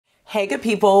Hey good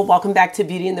people, welcome back to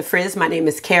Beauty and the Frizz. My name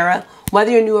is Cara.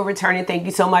 Whether you're new or returning, thank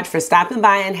you so much for stopping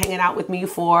by and hanging out with me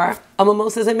for a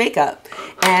mimosas and makeup.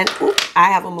 And I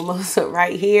have a mimosa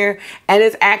right here, and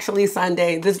it's actually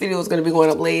Sunday. This video is going to be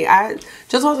going up late. I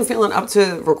just wasn't feeling up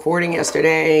to recording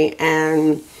yesterday,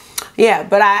 and yeah,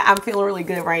 but I'm feeling really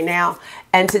good right now.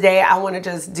 And today I want to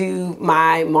just do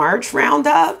my March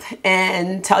roundup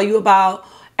and tell you about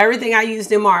everything I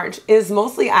used in March. Is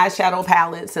mostly eyeshadow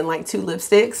palettes and like 2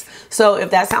 lipsticks. So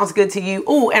if that sounds good to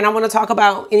you, and I want to talk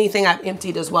about anything I've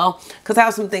emptied as well, because I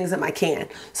have some things in my can.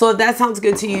 So if that sounds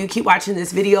good to you, keep watching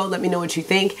this video. Let me know what you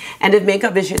think. And if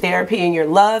makeup is your therapy and your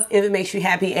love, if it makes you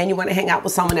happy and you want to hang out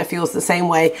with someone that feels the same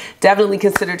way, definitely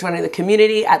consider joining the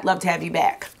community. I'd love to have you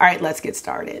back. All right, let's get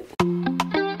started.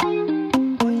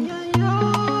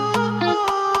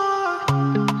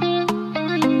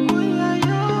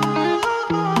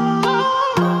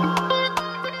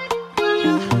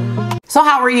 So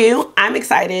how are you? I'm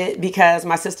excited because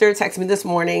my sister texted me this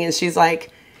morning and she's like,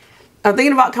 I'm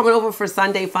thinking about coming over for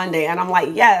Sunday Fun Day. And I'm like,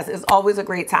 yes, it's always a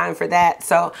great time for that.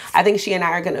 So I think she and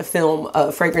I are going to film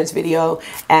a fragrance video,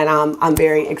 and I'm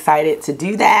very excited to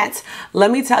do that.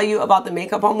 Let me tell you about the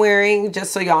makeup I'm wearing,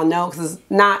 just so y'all know, because it's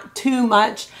not too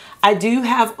much. I do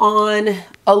have on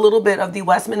a little bit of the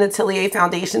Westman Atelier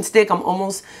foundation stick. I'm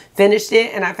almost finished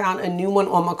it, and I found a new one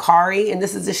on Macari, and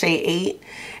this is the shade 8.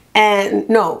 And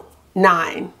no,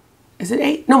 9. Is it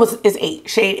 8? No, it's 8.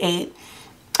 Shade 8.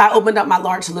 I opened up my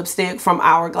large lipstick from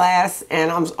Hourglass,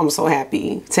 and I'm so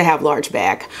happy to have large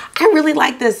back. I really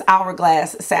like this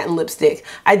Hourglass satin lipstick.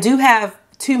 I do have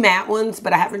 2 matte ones,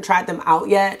 but I haven't tried them out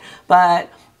yet. But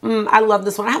I love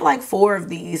this one. I have like 4 of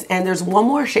these, and there's one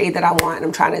more shade that I want, and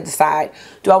I'm trying to decide,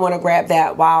 do I want to grab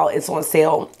that while it's on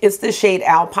sale? It's the shade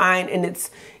Alpine, and it's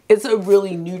a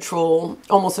really neutral,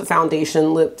 almost a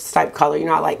foundation lips type color. You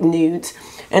know, I like nudes.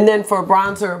 And then for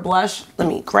bronzer or blush, let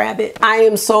me grab it. I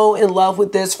am so in love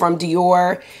with this from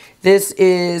Dior. This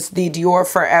is the Dior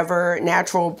Forever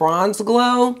Natural Bronze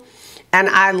Glow, and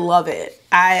I love it.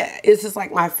 It's just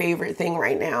like my favorite thing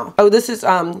right now. Oh, this is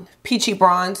Peachy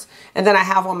Bronze, and then I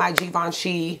have on my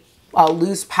Givenchy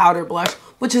loose powder blush,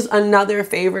 which is another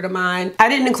favorite of mine. I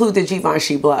didn't include the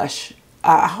Givenchy blush.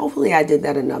 Hopefully I did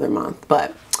that another month,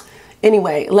 but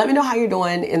anyway, let me know how you're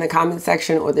doing in the comment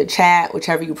section or the chat,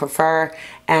 whichever you prefer,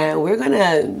 and we're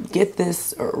gonna get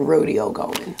this rodeo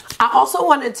going. I also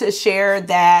wanted to share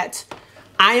that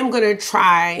I am gonna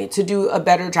try to do a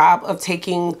better job of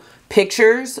taking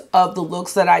pictures of the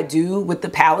looks that I do with the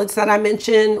palettes that I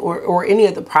mentioned, or any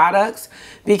of the products,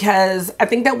 because I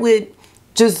think that would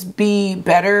just be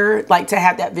better, like to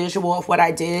have that visual of what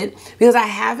I did, because I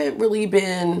haven't really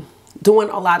been doing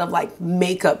a lot of like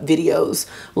makeup videos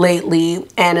lately,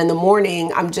 and in the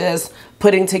morning I'm just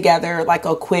putting together like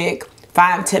a quick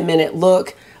 5-10 minute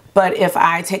look. But if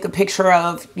I take a picture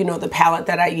of, you know, the palette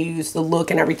that I use, the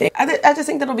look and everything, I just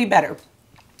think that'll be better.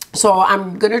 So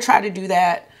I'm gonna try to do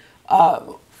that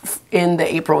in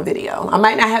the April video. I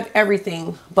might not have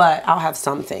everything, but I'll have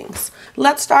some things.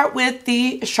 Let's start with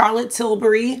the Charlotte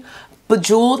Tilbury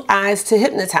Bejeweled Eyes to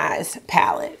Hypnotize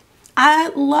palette. I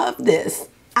love this.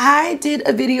 I did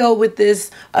a video with this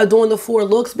doing the 4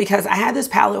 looks because I had this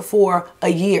palette for a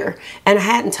year and I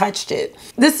hadn't touched it.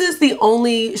 This is the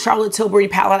only Charlotte Tilbury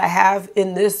palette I have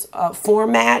in this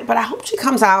format, but I hope she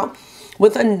comes out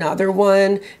with another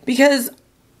one because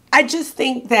I just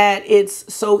think that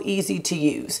it's so easy to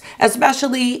use,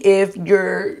 especially if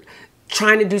you're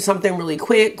trying to do something really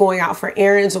quick, going out for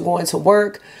errands or going to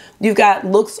work. You've got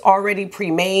looks already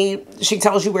pre-made. She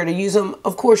tells you where to use them.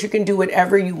 Of course, you can do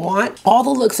whatever you want. All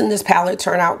the looks in this palette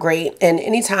turn out great. And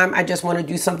anytime I just want to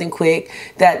do something quick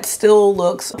that still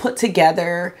looks put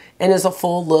together and is a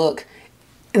full look,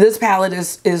 this palette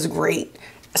is great.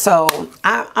 So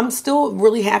I'm still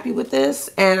really happy with this.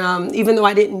 And even though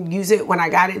I didn't use it when I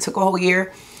got it, it took a whole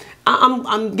year,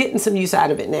 I'm getting some use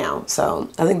out of it now. So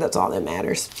I think that's all that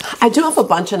matters. I do have a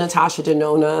bunch of Natasha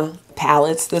Denona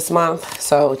palettes this month,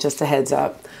 so just a heads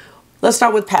up. Let's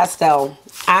start with pastel.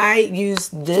 I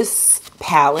used this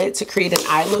palette to create an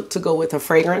eye look to go with a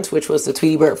fragrance, which was the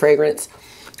Tweety Bird fragrance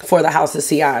for the House of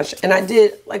Sillage. And I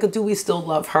did like a Do We Still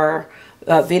Love Her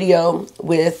video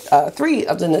with 3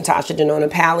 of the Natasha Denona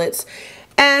palettes.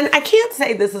 And I can't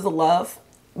say this is a love,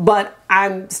 but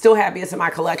I'm still happy it's in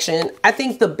my collection. I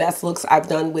think the best looks I've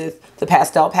done with the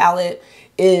pastel palette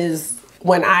is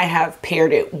when I have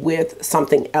paired it with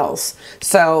something else.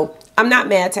 So I'm not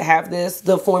mad to have this.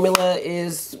 The formula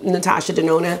is Natasha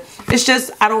Denona. It's just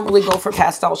I don't really go for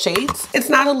pastel shades. It's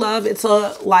not a love, it's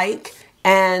a like.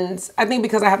 And I think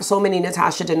because I have so many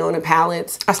Natasha Denona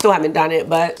palettes, I still haven't done it,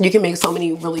 but you can make so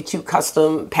many really cute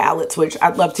custom palettes, which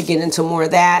I'd love to get into more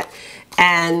of that.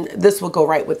 And this will go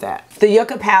right with that. The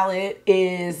Yucca palette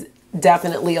is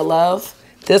definitely a love.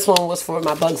 This one was for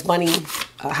my Bugs Bunny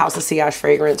House of Sillage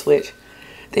fragrance, which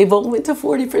they both went to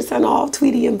 40% off,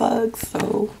 Tweety and Bugs,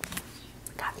 so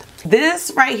got them.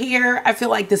 This right here, I feel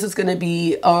like this is gonna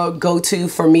be a go-to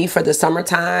for me for the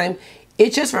summertime.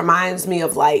 It just reminds me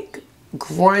of like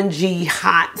grungy,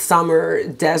 hot summer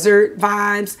desert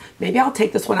vibes. Maybe I'll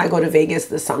take this when I go to Vegas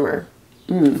this summer.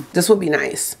 This would be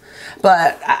nice.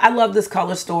 But I love this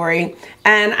color story.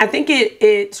 And I think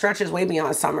it stretches way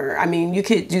beyond summer. I mean, you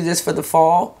could do this for the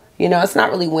fall. You know, it's not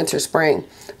really winter, spring,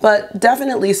 but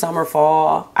definitely summer,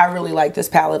 fall. I really like this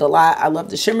palette a lot. I love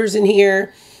the shimmers in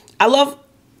here. I love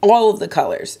all of the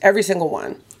colors, every single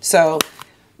one. So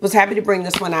was happy to bring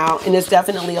this one out, and it's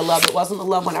definitely a love. It wasn't a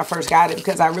love when I first got it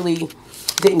because I really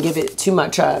didn't give it too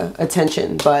much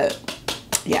attention, but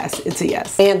yes, it's a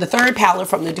yes. And the third palette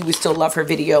from the Do We Still Love Her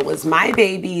video was my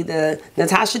baby, the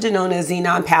Natasha Denona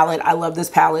Xenon palette. I love this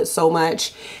palette so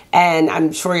much, and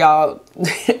I'm sure y'all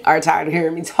are tired of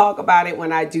hearing me talk about it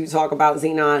when I do talk about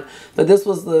Xenon, but this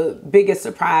was the biggest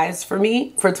surprise for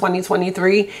me for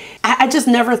 2023. I just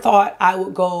never thought I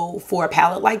would go for a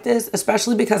palette like this,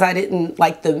 especially because I didn't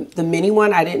like the mini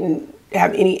one. I didn't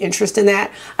have any interest in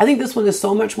that. I think this one is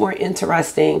so much more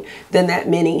interesting than that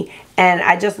mini. And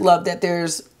I just love that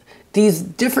there's these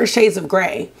different shades of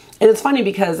gray. And it's funny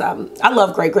because I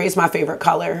love gray. Gray is my favorite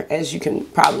color, as you can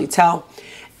probably tell.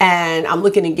 And I'm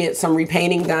looking to get some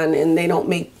repainting done, and they don't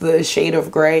make the shade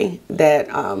of gray that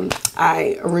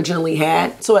I originally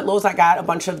had. So at Lowe's, I got a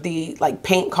bunch of the like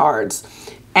paint cards.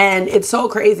 And it's so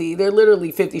crazy. They're literally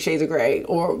 50 shades of gray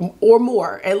or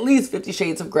more, at least 50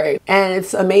 shades of gray. And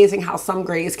it's amazing how some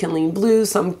grays can lean blue,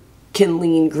 some can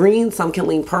lean green, some can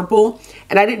lean purple.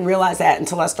 And I didn't realize that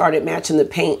until I started matching the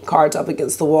paint cards up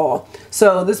against the wall.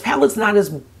 So this palette's not as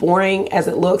boring as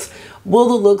it looks. Will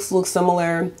the looks look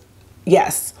similar?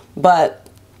 Yes, but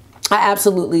I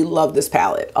absolutely love this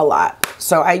palette a lot.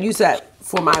 So I use that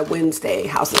for my Wednesday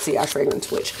House of Sillage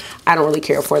fragrance, which I don't really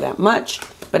care for that much,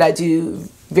 but I do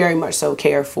very much so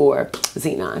care for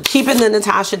Xenon. Keeping the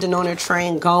Natasha Denona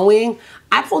train going,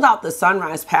 I pulled out the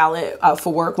Sunrise palette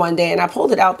for work one day, and I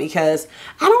pulled it out because,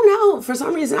 I don't know, for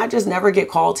some reason I just never get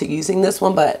called to using this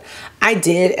one, but I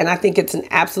did, and I think it's an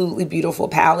absolutely beautiful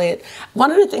palette.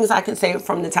 One of the things I can say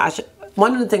about Natasha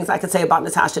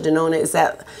Denona is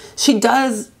that she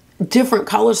does different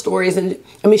color stories, and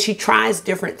I mean, she tries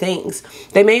different things.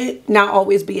 They may not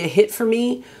always be a hit for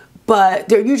me, but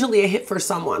they're usually a hit for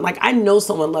someone. Like, I know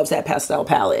someone loves that pastel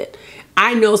palette.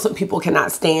 I know some people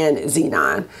cannot stand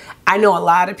Xenon. I know a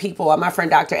lot of people, my friend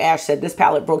Dr. Ash said this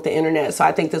palette broke the internet, so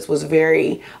I think this was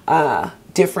very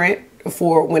different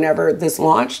for whenever this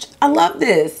launched. I love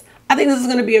this. I think this is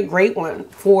gonna be a great one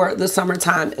for the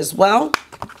summertime as well.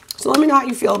 So let me know how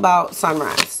you feel about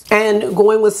Sunrise. And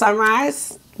going with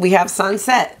Sunrise, we have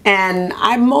Sunset, and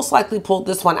I most likely pulled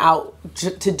this one out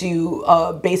to do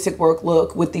a basic work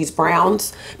look with these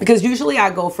browns, because usually I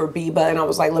go for Biba, and I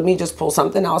was like, let me just pull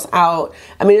something else out.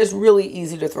 I mean, it's really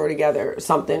easy to throw together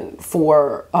something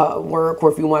for work,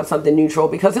 or if you want something neutral,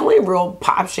 because the only real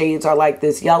pop shades are like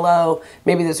this yellow,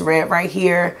 maybe this red right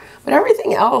here, but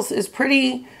everything else is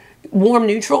pretty warm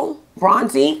neutral,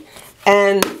 bronzy,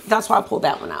 and that's why I pulled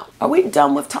that one out. Are we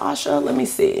done with Tasha? Let me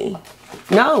see.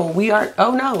 No, we are,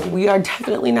 oh no, we are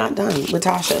definitely not done with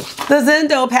Tasha. The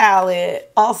Zendo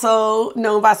palette, also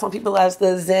known by some people as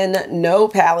the Zen No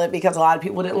palette, because a lot of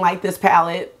people didn't like this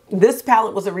palette. This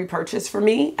palette was a repurchase for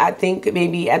me. I think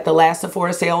maybe at the last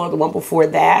Sephora sale or the one before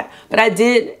that, but I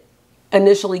did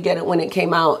initially get it when it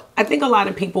came out. I think a lot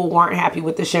of people weren't happy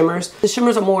with the shimmers. The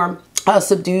shimmers are more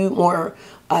subdued, more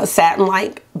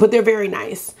satin-like, but they're very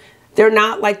nice. They're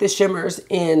not like the shimmers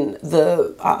in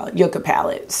the Yucca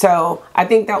palette. So I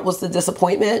think that was the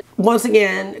disappointment. Once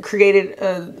again, created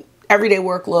an everyday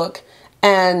work look.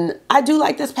 And I do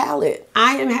like this palette.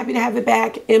 I am happy to have it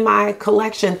back in my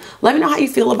collection. Let me know how you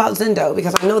feel about Zendo,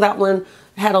 because I know that one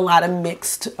had a lot of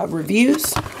mixed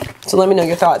reviews. So let me know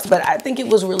your thoughts. But I think it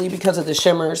was really because of the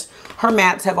shimmers. Her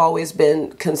mattes have always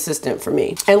been consistent for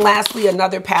me. And lastly,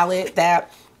 another palette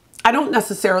that I don't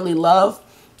necessarily love,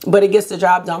 but it gets the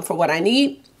job done for what I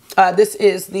need. This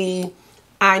is the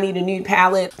I Need a Nude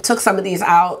palette. Took some of these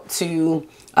out to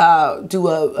do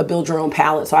a build your own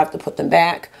palette, so I have to put them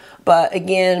back. But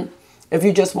again, if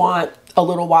you just want a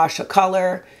little wash of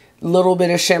color, a little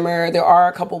bit of shimmer, there are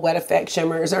a couple wet effect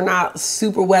shimmers. They're not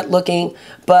super wet looking,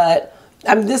 but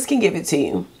this can give it to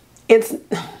you. It's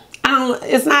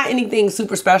not anything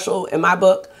super special in my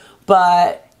book,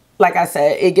 But like I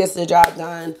said, it gets the job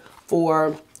done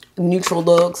for neutral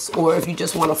looks, or if you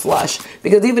just want to flush.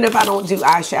 Because even if I don't do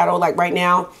eyeshadow like right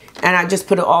now, and I just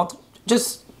put it all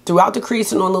just throughout the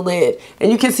crease and on the lid,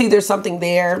 and you can see there's something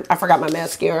there. I forgot my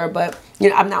mascara, but you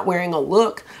know, I'm not wearing a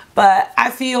look, but I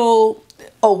feel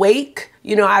awake.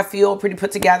 You know, I feel pretty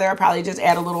put together. I probably just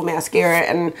add a little mascara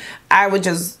and I would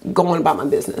just go on about my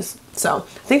business. So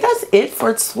I think that's it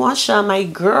for Tasha, my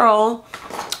girl.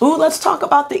 Ooh, let's talk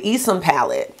about the Esom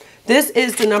palette. This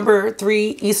is the number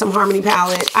 3 Esom Harmony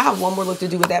palette. I have one more look to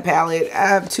do with that palette. I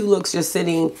have 2 looks just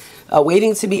sitting,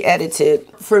 waiting to be edited.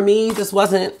 For me, this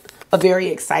wasn't a very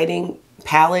exciting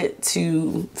palette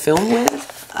to film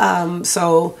with.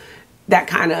 So that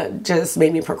kind of just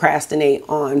made me procrastinate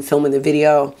on filming the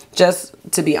video, just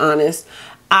to be honest.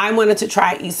 I wanted to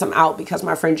try Esom out because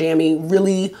my friend Jamie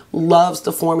really loves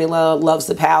the formula, loves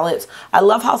the palettes. I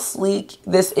love how sleek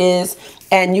this is,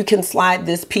 and you can slide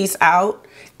this piece out,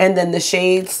 and then the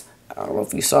shades, I don't know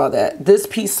if you saw that, this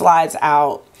piece slides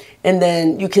out, and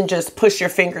then you can just push your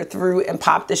finger through and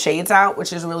pop the shades out,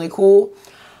 which is really cool.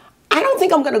 I don't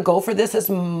think I'm gonna go for this as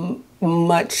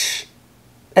much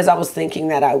as I was thinking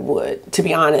that I would, to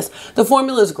be honest. The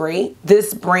formula is great.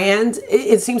 This brand,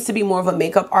 it seems to be more of a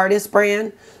makeup artist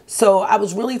brand. So I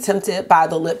was really tempted by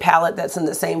the lip palette that's in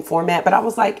the same format, but I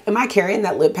was like, am I carrying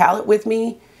that lip palette with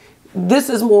me? This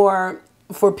is more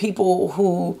for people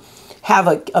who have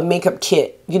a makeup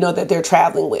kit, you know, that they're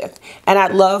traveling with. And I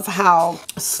love how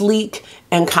sleek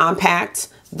and compact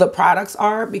the products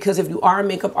are, because if you are a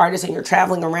makeup artist and you're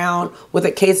traveling around with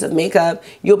a case of makeup,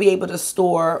 you'll be able to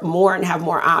store more and have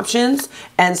more options.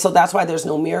 And so that's why there's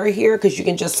no mirror here, because you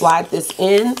can just slide this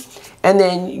in, and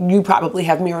then you probably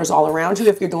have mirrors all around you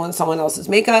if you're doing someone else's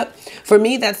makeup. For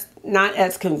me, that's not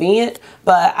as convenient,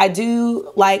 but I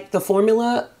do like the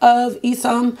formula of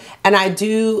Esom, and I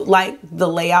do like the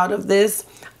layout of this.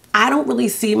 I don't really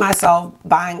see myself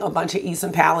buying a bunch of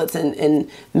Esom palettes and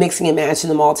mixing and matching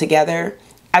them all together.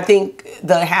 I think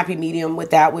the happy medium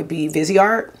with that would be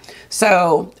Viseart.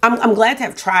 So I'm glad to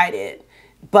have tried it,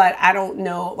 but I don't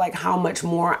know like how much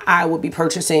more I would be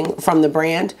purchasing from the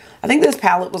brand. I think this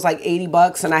palette was like 80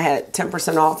 bucks and I had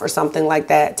 10% off or something like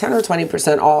that, 10 or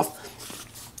 20% off.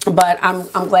 But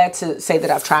I'm glad to say that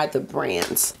I've tried the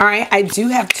brands. All right, I do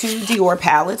have 2 Dior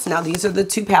palettes. Now these are the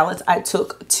 2 palettes I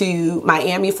took to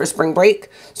Miami for spring break.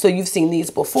 So you've seen these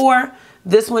before.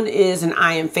 This one is an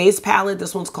I Am Face palette.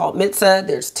 This one's called Mitza.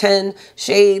 There's 10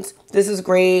 shades. This is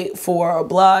great for a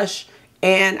blush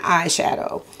and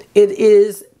eyeshadow. It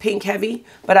is pink heavy,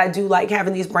 but I do like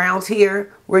having these browns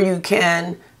here where you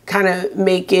can kind of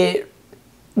make it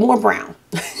more brown.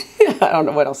 I don't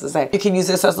know what else to say. You can use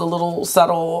this as a little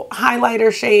subtle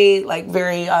highlighter shade, like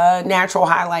very natural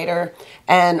highlighter.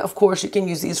 And of course you can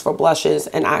use these for blushes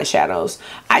and eyeshadows.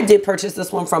 I did purchase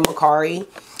this one from Macari,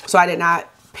 so I did not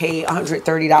pay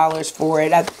 $130 for it.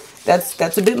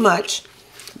 That's a bit much,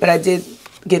 but I did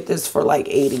get this for like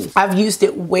 80. I've used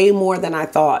it way more than I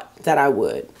thought that I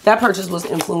would. That purchase was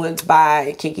influenced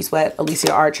by Kinky Sweat,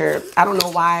 Alicia Archer. I don't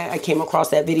know why I came across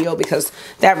that video because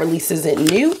that release isn't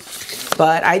new,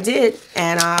 but I did,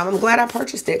 and I'm glad I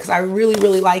purchased it because I really,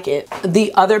 really like it.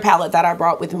 The other palette that I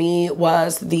brought with me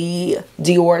was the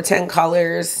Dior 10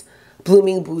 Colors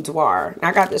Blooming Boudoir.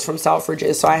 I got this from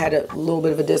Selfridges, so I had a little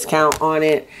bit of a discount on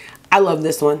it. I love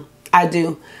this one. I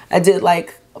do. I did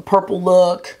like a purple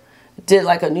look, did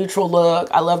like a neutral look.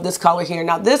 I love this color here.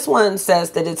 Now this one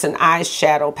says that it's an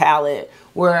eyeshadow palette,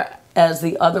 whereas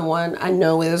the other one I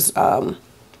know is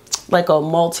like a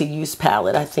multi-use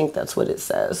palette. I think that's what it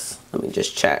says. Let me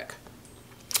just check.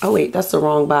 Oh wait, that's the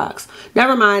wrong box.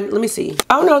 Never mind, let me see.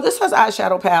 Oh no, this has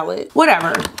eyeshadow palette.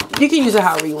 Whatever, you can use it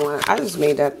however you want. I just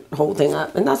made that whole thing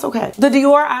up and that's okay. The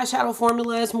Dior eyeshadow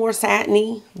formula is more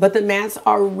satiny, but the mattes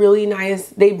are really nice.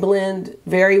 They blend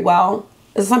very well.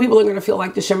 Some people are gonna feel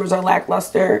like the shimmers are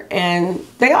lackluster, and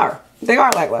they are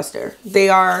lackluster. They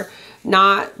are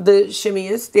not the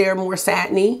shimmiest, they're more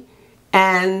satiny.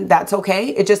 And that's okay.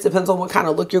 It just depends on what kind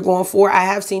of look you're going for. I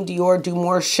have seen Dior do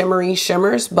more shimmery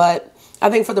shimmers, but I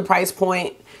think for the price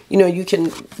point, you know, you can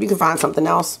find something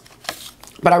else.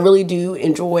 But I really do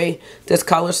enjoy this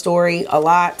color story a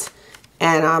lot.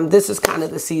 And this is kind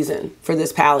of the season for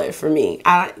this palette for me.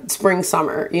 Spring,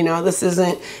 summer, you know, this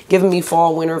isn't giving me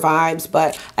fall, winter vibes,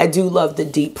 but I do love the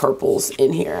deep purples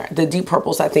in here. The deep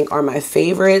purples I think are my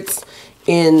favorites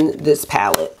in this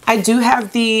palette. I do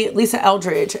have the Lisa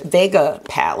Eldridge Vega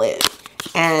palette.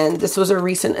 And this was a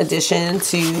recent addition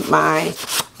to my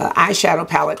eyeshadow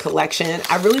palette collection.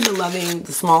 I've really been loving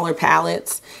the smaller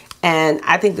palettes, and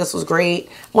I think this was great.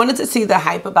 Wanted to see the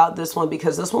hype about this one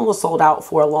because this one was sold out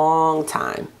for a long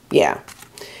time. Yeah.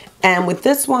 And with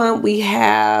this one, we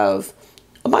have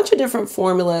a bunch of different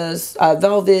formulas,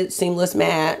 velvet, seamless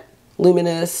matte,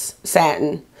 luminous,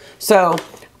 satin. So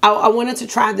I wanted to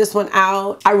try this one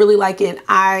out. I really like it.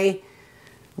 I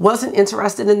wasn't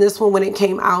interested in this one when it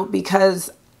came out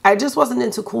because I just wasn't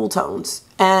into cool tones.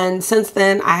 And since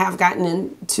then, I have gotten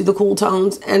into the cool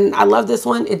tones, and I love this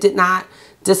one. It did not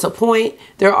disappoint.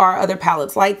 There are other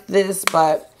palettes like this,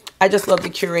 but I just love the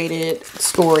curated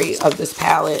story of this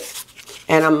palette.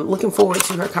 And I'm looking forward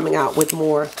to her coming out with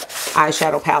more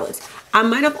eyeshadow palettes. I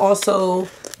might have also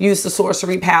used the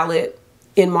Sorcery palette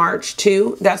in March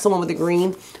too. That's the one with the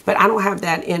green, but I don't have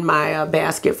that in my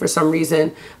basket for some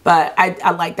reason, but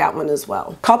I like that one as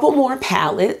well. Couple more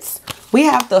palettes. We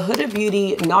have the Huda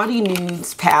Beauty Naughty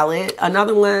Nudes palette.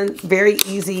 Another one, very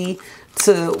easy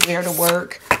to wear to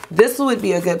work. This would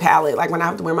be a good palette. Like when I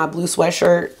have to wear my blue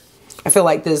sweatshirt, I feel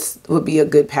like this would be a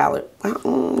good palette.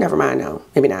 Never mind, no,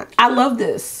 maybe not. I love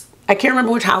this. I can't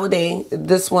remember which holiday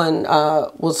this one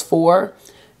was for,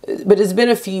 but it's been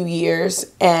a few years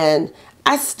and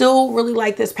I still really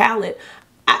like this palette.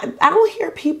 I don't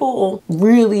hear people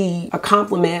really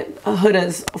compliment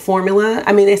Huda's formula.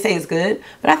 I mean, they say it's good,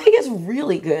 but I think it's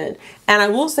really good. And I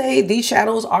will say these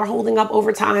shadows are holding up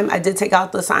over time. I did take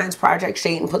out the Science Project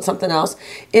shade and put something else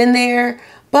in there.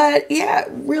 But yeah,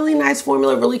 really nice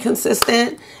formula, really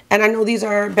consistent. And I know these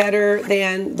are better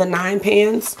than the 9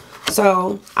 pans.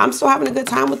 So I'm still having a good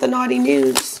time with the Naughty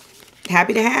Nudes.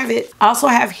 Happy to have it. I also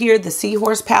have here the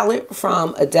Seahorse palette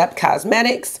from Adept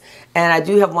Cosmetics. And I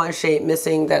do have one shade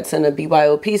missing that's in a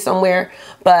BYOP somewhere.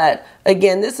 But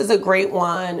again, this is a great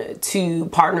one to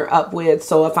partner up with.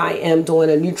 So if I am doing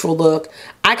a neutral look,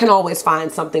 I can always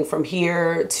find something from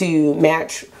here to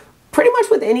match pretty much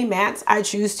with any mattes I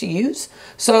choose to use.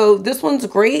 So this one's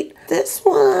great. This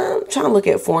one, I'm trying to look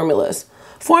at formulas.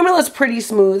 Formula's pretty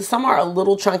smooth. Some are a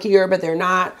little chunkier, but they're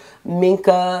not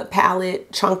Minka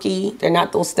palette chunky. They're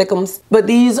not those thickums. But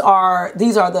these are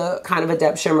the kind of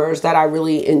Adept shimmers that I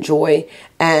really enjoy.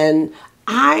 And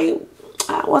I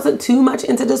wasn't too much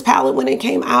into this palette when it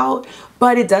came out,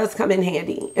 but it does come in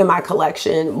handy in my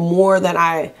collection more than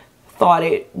I thought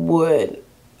it would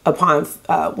upon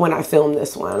when I filmed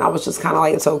this one. I was just kind of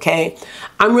like, it's okay.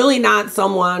 I'm really not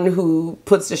someone who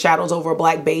puts the shadows over a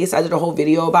black base. I did a whole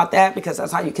video about that because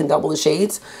that's how you can double the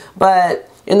shades. But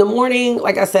in the morning,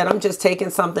 like I said, I'm just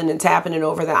taking something and tapping it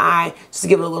over the eye just to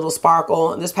give it a little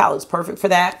sparkle. And this palette's perfect for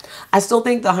that. I still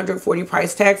think the $140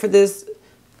 price tag for this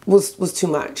was too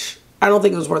much. I don't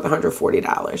think it was worth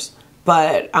 $140.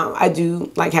 But I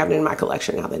do like having it in my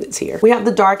collection now that it's here. We have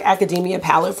the Dark Academia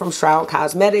palette from Shroud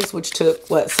Cosmetics, which took,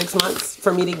 what, 6 months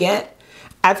for me to get.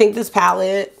 I think this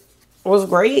palette was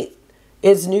great.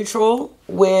 It's neutral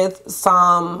with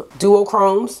some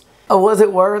duochromes. Was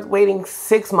it worth waiting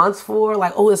 6 months for?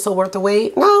 Like, oh, it's so worth the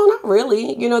wait? No, not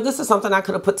really. You know, this is something I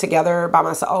could have put together by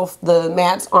myself. The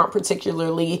mattes aren't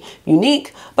particularly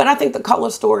unique, but I think the color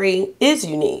story is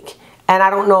unique. And I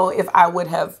don't know if I would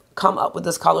have come up with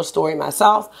this color story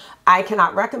myself. I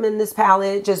cannot recommend this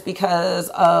palette just because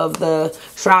of the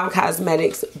Shroud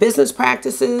Cosmetics business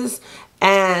practices,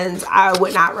 and I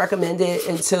would not recommend it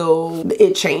until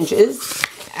it changes,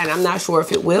 and I'm not sure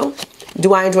if it will.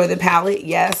 Do I enjoy the palette?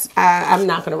 Yes. I'm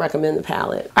not going to recommend the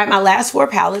palette. All right, my last 4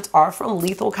 palettes are from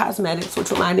Lethal Cosmetics,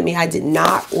 which reminded me I did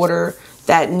not order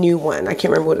that new one. I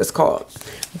can't remember what it's called,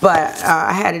 but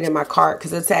I had it in my cart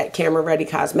because it's at Camera Ready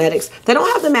Cosmetics. They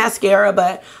don't have the mascara,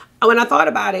 but when I thought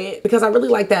about it, because I really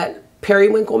like that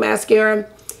Periwinkle mascara,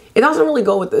 it doesn't really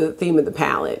go with the theme of the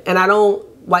palette, and I don't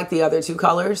like the other 2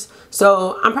 colors,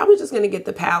 so I'm probably just going to get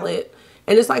the palette,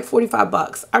 and it's like 45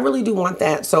 bucks. I really do want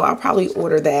that, so I'll probably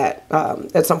order that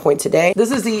at some point today.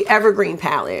 This is the Evergreen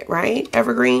palette, right?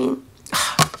 Evergreen.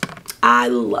 I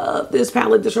love this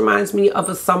palette. This reminds me of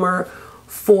a summer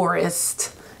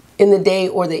forest in the day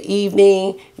or the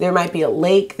evening. There might be a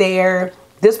lake there.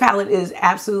 This palette is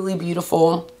absolutely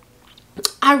beautiful.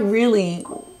 I really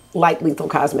like Lethal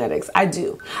Cosmetics. I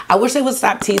do. I wish they would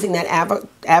stop teasing that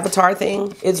avatar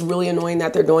thing. It's really annoying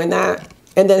that they're doing that.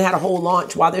 And then had a whole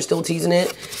launch while they're still teasing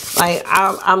it. Like,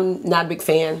 I'm not a big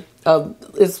fan of,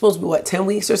 it's supposed to be what, 10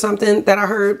 weeks or something that I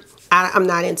heard. I'm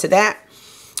not into that,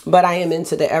 but I am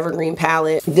into the Evergreen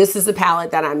palette. This is the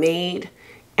palette that I made.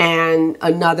 And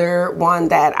another one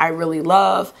that I really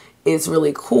love is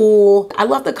really cool. I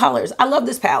love the colors. I love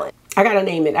this palette. I gotta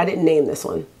name it. I didn't name this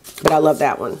one, but I love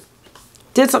that one.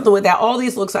 Did something with that. All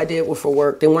these looks I did were for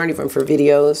work. They weren't even for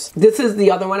videos. This is the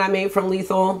other one I made from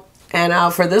Lethal.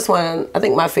 And for this one, I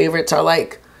think my favorites are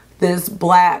like this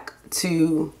black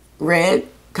to red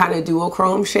kind of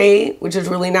duochrome shade, which is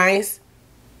really nice.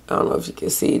 I don't know if you can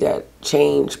see that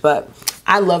change, but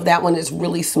I love that one. It's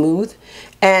really smooth.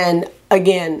 And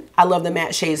again, I love the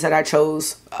matte shades that I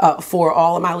chose for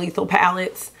all of my Lethal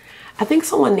palettes. I think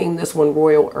someone named this one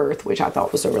Royal Earth, which I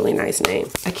thought was a really nice name.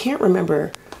 I can't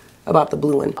remember about the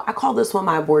blue one. I call this one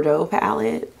my Bordeaux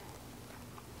palette.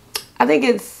 I think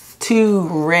it's too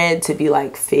red to be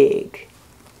like fig.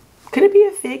 Could it be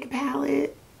a fig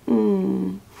palette?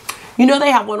 You know,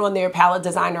 they have one on their palette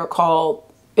designer called,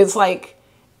 it's like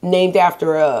named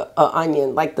after a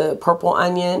onion, like the purple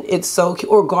onion. It's so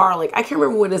cute. Or garlic. I can't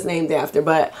remember what it's named after,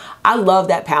 but I love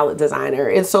that palette designer.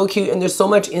 It's so cute, and there's so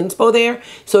much inspo there.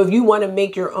 So if you want to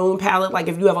make your own palette, like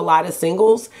if you have a lot of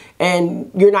singles and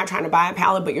you're not trying to buy a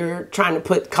palette, but you're trying to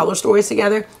put color stories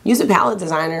together, use a palette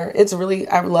designer. It's really,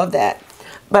 I love that.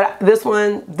 But this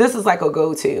one, this is like a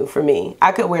go-to for me.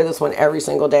 I could wear this one every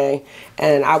single day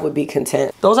and I would be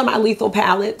content. Those are my Lethal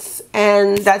palettes,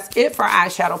 and that's it for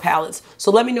eyeshadow palettes. So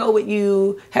let me know what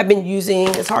you have been using.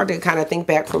 It's hard to kind of think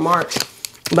back from March,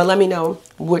 but let me know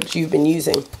what you've been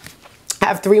using. I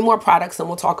have 3 more products and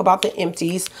we'll talk about the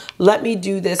empties. Let me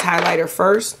do this highlighter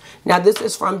first. Now this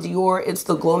is from Dior. It's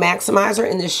the Glow Maximizer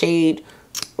in the shade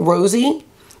Rosy.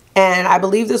 And I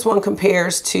believe this one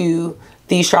compares to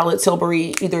the Charlotte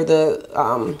Tilbury, either the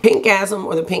Pinkgasm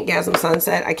or the Pinkgasm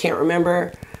Sunset. I can't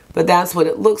remember, but that's what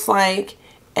it looks like.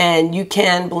 And you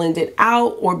can blend it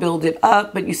out or build it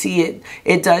up, but you see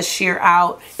it does sheer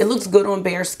out. It looks good on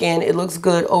bare skin. It looks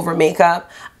good over makeup.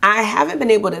 I haven't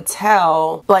been able to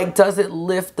tell, like, does it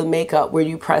lift the makeup where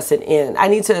you press it in? I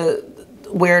need to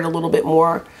wear it a little bit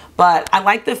more, but I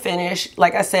like the finish.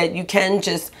 Like I said, you can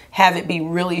just have it be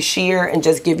really sheer and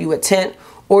just give you a tint,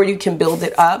 or you can build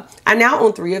it up. I now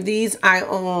own 3 of these. I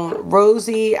own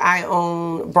Rosy, I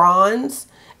own Bronze,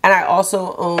 and I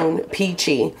also own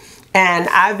Peachy. And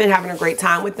I've been having a great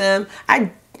time with them.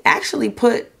 I actually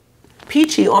put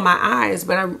Peachy on my eyes,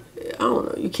 but I don't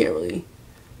know, you can't really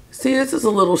see. This is a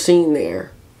little sheen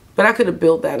there, but I could have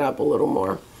built that up a little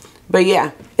more. But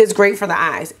yeah, it's great for the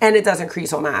eyes, and it doesn't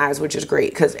crease on my eyes, which is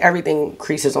great because everything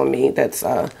creases on me that's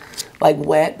like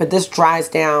wet, but this dries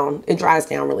down. It dries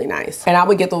down really nice. And I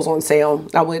would get those on sale.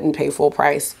 I wouldn't pay full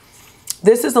price.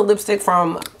 This is a lipstick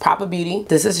from Propa Beauty.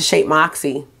 This is the shade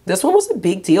Moxie. This one was a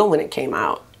big deal when it came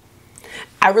out.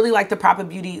 I really like the Propa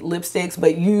Beauty lipsticks,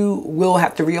 but you will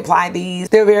have to reapply these.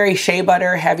 They're very shea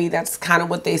butter heavy. That's kind of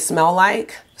what they smell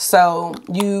like. So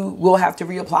you will have to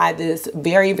reapply this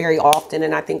very, very often.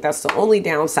 And I think that's the only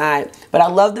downside. But I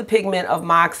love the pigment of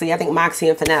Moxie. I think Moxie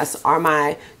and Finesse are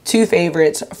my 2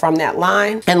 favorites from that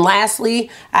line. And lastly,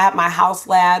 I have my House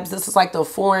Labs. This is like the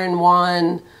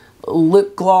 4-in-1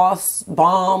 lip gloss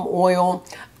balm oil.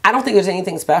 I don't think there's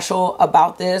anything special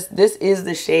about this. This is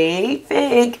the shade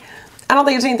Fig. I don't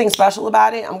think there's anything special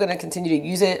about it. I'm going to continue to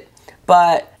use it,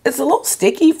 but it's a little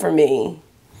sticky for me.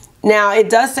 Now, it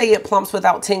does say it plumps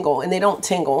without tingle, and they don't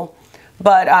tingle,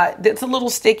 but it's a little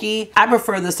sticky. I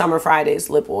prefer the Summer Fridays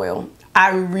lip oil. I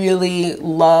really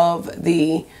love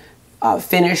the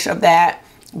finish of that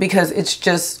because it's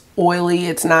just oily.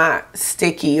 It's not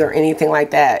sticky or anything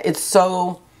like that. It's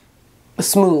so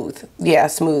smooth. Yeah,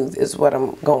 smooth is what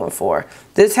I'm going for.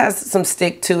 This has some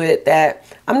stick to it that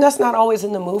I'm just not always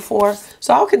in the mood for,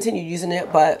 so I'll continue using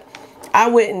it, but I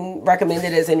wouldn't recommend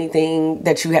it as anything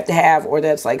that you have to have or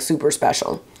that's like super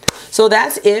special. So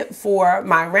that's it for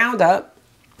my roundup.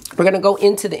 We're going to go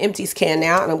into the empties can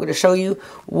now, and I'm going to show you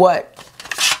what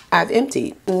I've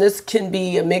emptied. And this can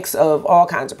be a mix of all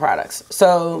kinds of products.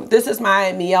 So this is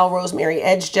my Mielle Rosemary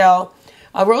Edge Gel.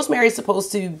 Rosemary is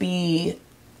supposed to be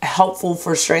helpful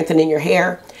for strengthening your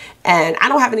hair, and I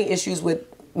don't have any issues with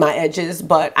my edges,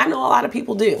 but I know a lot of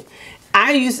people do.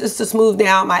 I use this to smooth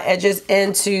down my edges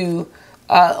and to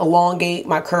elongate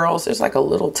my curls. There's like a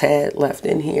little tad left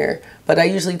in here, but I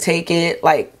usually take it,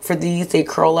 like for these, they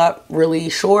curl up really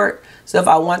short. So if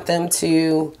I want them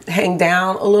to hang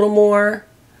down a little more,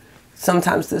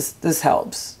 sometimes this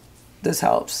helps. This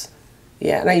helps.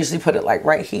 Yeah, and I usually put it like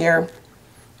right here.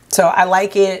 So I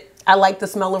like it. I like the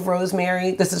smell of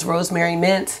rosemary. This is rosemary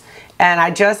mint. And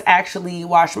I just actually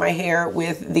washed my hair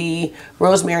with the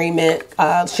rosemary mint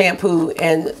shampoo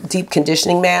and deep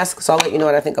conditioning mask. So I'll let you know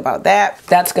what I think about that.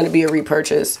 That's going to be a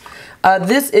repurchase.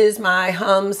 This is my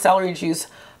Hum Celery Juice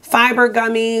Fiber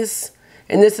Gummies.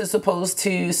 And this is supposed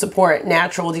to support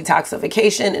natural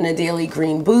detoxification and a daily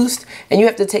green boost. And you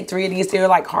have to take 3 of these. They're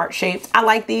like heart-shaped. I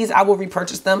like these. I will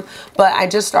repurchase them. But I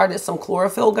just started some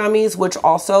chlorophyll gummies, which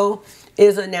also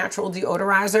is a natural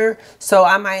deodorizer. So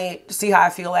I might see how I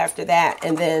feel after that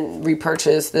and then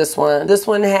repurchase this one. This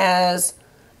one has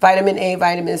vitamin A,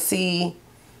 vitamin C.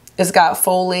 It's got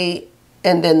folate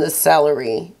and then the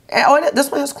celery. And, oh,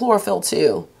 this one has chlorophyll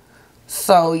too.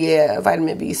 So yeah,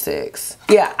 vitamin B6.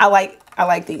 Yeah, I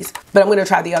like these, but I'm gonna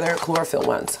try the other chlorophyll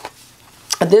ones.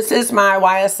 This is my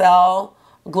YSL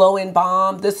Glow In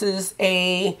Balm. This is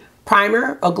a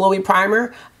primer, a glowy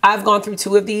primer. I've gone through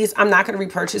 2 of these. I'm not going to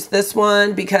repurchase this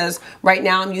one because right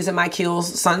now I'm using my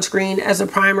Kiehl's sunscreen as a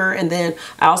primer. And then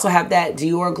I also have that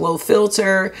Dior Glow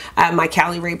Filter. I have my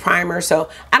Cali Ray primer. So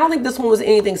I don't think this one was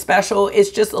anything special.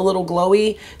 It's just a little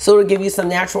glowy. So it'll give you some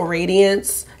natural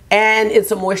radiance. And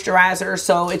it's a moisturizer.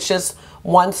 So it's just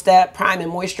one step, prime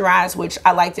and moisturize, which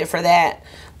I liked it for that.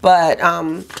 But,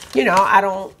 you know, I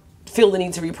don't feel the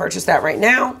need to repurchase that right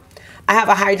now. I have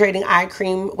a hydrating eye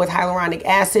cream with hyaluronic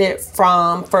acid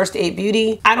from First Aid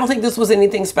Beauty. I don't think this was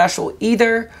anything special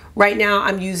either. Right now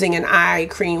I'm using an eye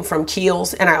cream from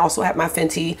Kiehl's, and I also have my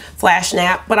Fenty Flash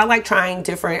Nap, but I like trying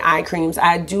different eye creams.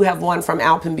 I do have one from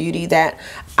Alpen Beauty that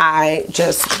I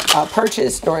just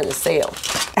purchased during the sale.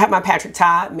 I have my Patrick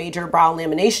Ta Major Brow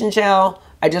Lamination Gel.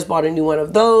 I just bought a new one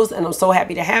of those, and I'm so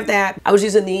happy to have that. I was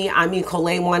using the Ami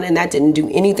Collet one, and that didn't do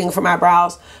anything for my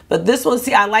brows. But this one,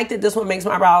 see, I like that this one makes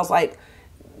my brows, like,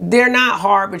 they're not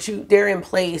hard, but they're in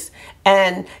place.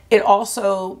 And it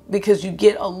also, because you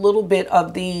get a little bit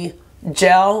of the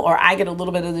gel, or I get a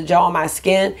little bit of the gel on my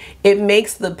skin, it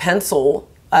makes the pencil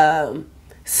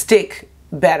stick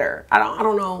better. I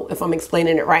don't know if I'm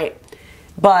explaining it right,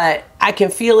 but I can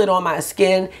feel it on my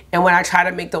skin. And when I try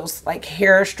to make those like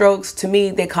hair strokes, to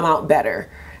me, they come out better.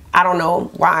 I don't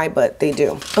know why, but they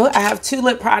do. I have 2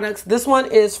 lip products. This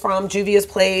one is from Juvia's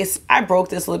Place. I broke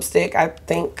this lipstick, I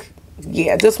think.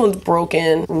 Yeah, this one's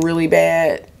broken really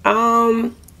bad. I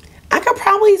could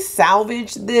probably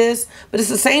salvage this, but it's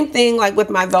the same thing like with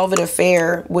my Velvet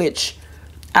Affair, which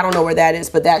I don't know where that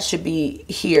is, but that should be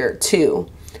here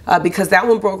too. Because that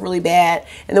one broke really bad,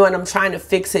 and then when I'm trying to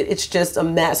fix it, it's just a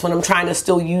mess. When I'm trying to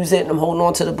still use it and I'm holding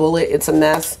on to the bullet, it's a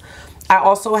mess. I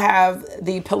also have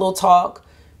the Pillow Talk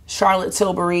Charlotte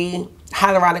Tilbury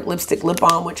Hyaluronic Lipstick Lip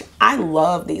Balm, which I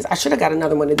love these. I should have got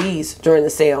another one of these during the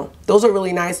sale. Those are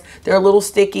really nice. They're a little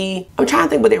sticky. I'm trying to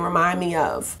think what they remind me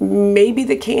of. Maybe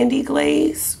the Candy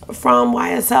Glaze from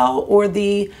YSL, or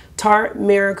the Tarte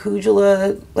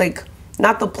Maracuja, like,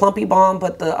 not the plumpy balm,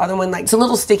 but the other one. Like, it's a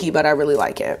little sticky, but I really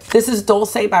like it. This is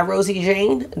Dulce by Rosie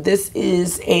Jane. This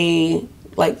is a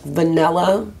like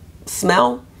vanilla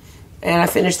smell, and I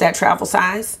finished that travel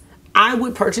size. I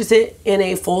would purchase it in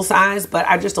a full size, but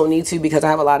I just don't need to because I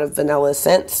have a lot of vanilla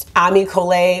scents. Ami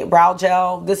Collet Brow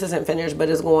Gel. This isn't finished, but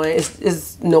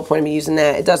it's no point in me using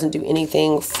that. It doesn't do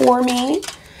anything for me.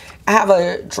 I have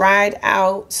a dried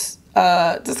out,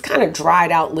 this kind of dried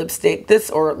out lipstick,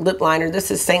 or lip liner. This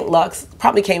is St. Lux.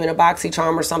 Probably came in a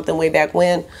BoxyCharm or something way back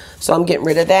when, so I'm getting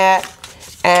rid of that.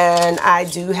 And I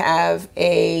do have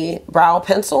a brow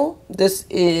pencil. This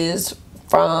is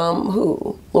from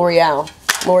who? L'Oreal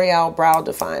Brow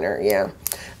Definer. Yeah,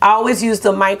 I always use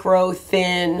the micro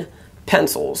thin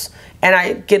pencils, and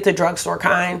I get the drugstore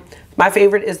kind. My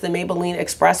favorite is the Maybelline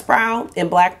Express Brow in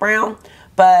black brown,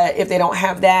 but if they don't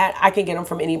have that, I can get them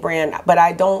from any brand. But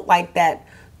I don't like that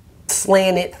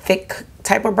slanted thick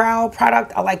type of brow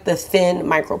product. I like the thin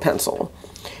micro pencil.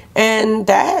 And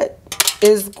that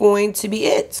is going to be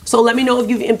it. So let me know if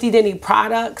you've emptied any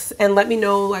products, and let me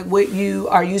know like what you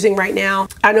are using right now.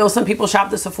 I know some people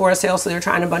shop the Sephora sale, so they're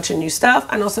trying a bunch of new stuff.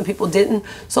 I know some people didn't.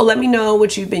 So let me know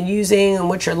what you've been using and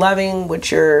what you're loving,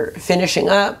 what you're finishing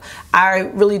up. I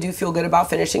really do feel good about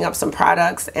finishing up some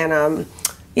products, and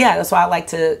yeah, that's why I like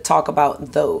to talk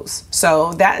about those.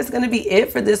 So that is going to be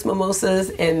it for this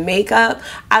Mimosas and Makeup.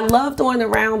 I love doing the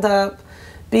roundup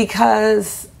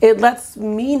because it lets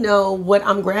me know what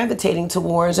I'm gravitating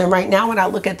towards. And right now when I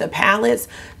look at the palettes,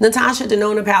 Natasha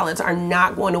Denona palettes are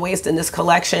not going to waste in this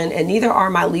collection, and neither are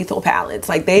my Lethal palettes.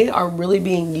 Like, they are really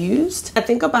being used. I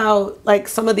think about like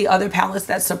some of the other palettes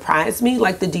that surprised me,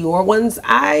 like the Dior ones.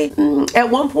 At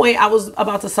one point I was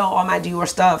about to sell all my Dior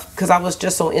stuff because I was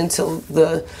just so into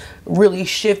the really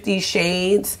shifty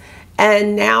shades,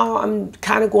 and now I'm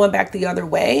kind of going back the other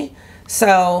way.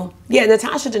 So yeah,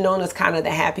 Natasha Denona is kind of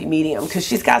the happy medium because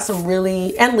she's got some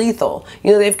really, and Lethal,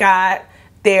 you know, they've got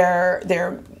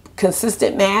their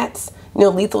consistent mattes. You know,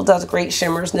 Lethal does great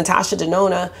shimmers. Natasha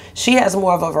Denona, she has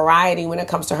more of a variety when it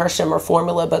comes to her shimmer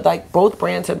formula, but like both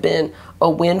brands have been a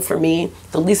win for me.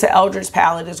 The Lisa Eldridge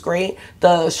palette is great.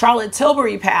 The Charlotte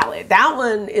Tilbury palette, that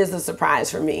one is a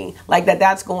surprise for me. Like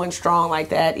that's going strong like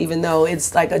that, even though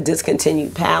it's like a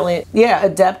discontinued palette. Yeah,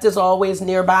 Adept is always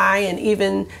nearby, and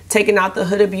even taking out the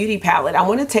Huda Beauty palette. I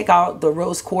want to take out the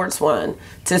Rose Quartz one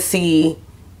to see,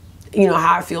 you know,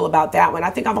 how I feel about that one. I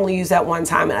think I've only used that one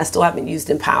time, and I still haven't used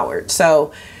Empowered.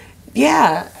 So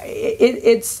yeah,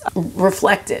 it's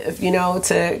reflective, you know,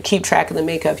 to keep track of the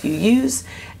makeup you use.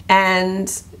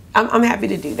 And I'm happy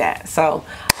to do that. So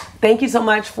thank you so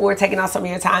much for taking out some of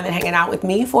your time and hanging out with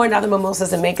me for another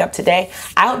Mimosas and Makeup today.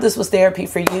 I hope this was therapy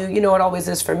for you. You know it always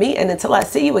is for me. And until I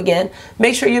see you again,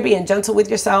 make sure you're being gentle with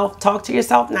yourself. Talk to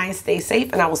yourself nice. Stay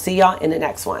safe. And I will see y'all in the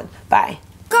next one. Bye.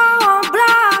 Go on,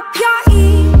 blah,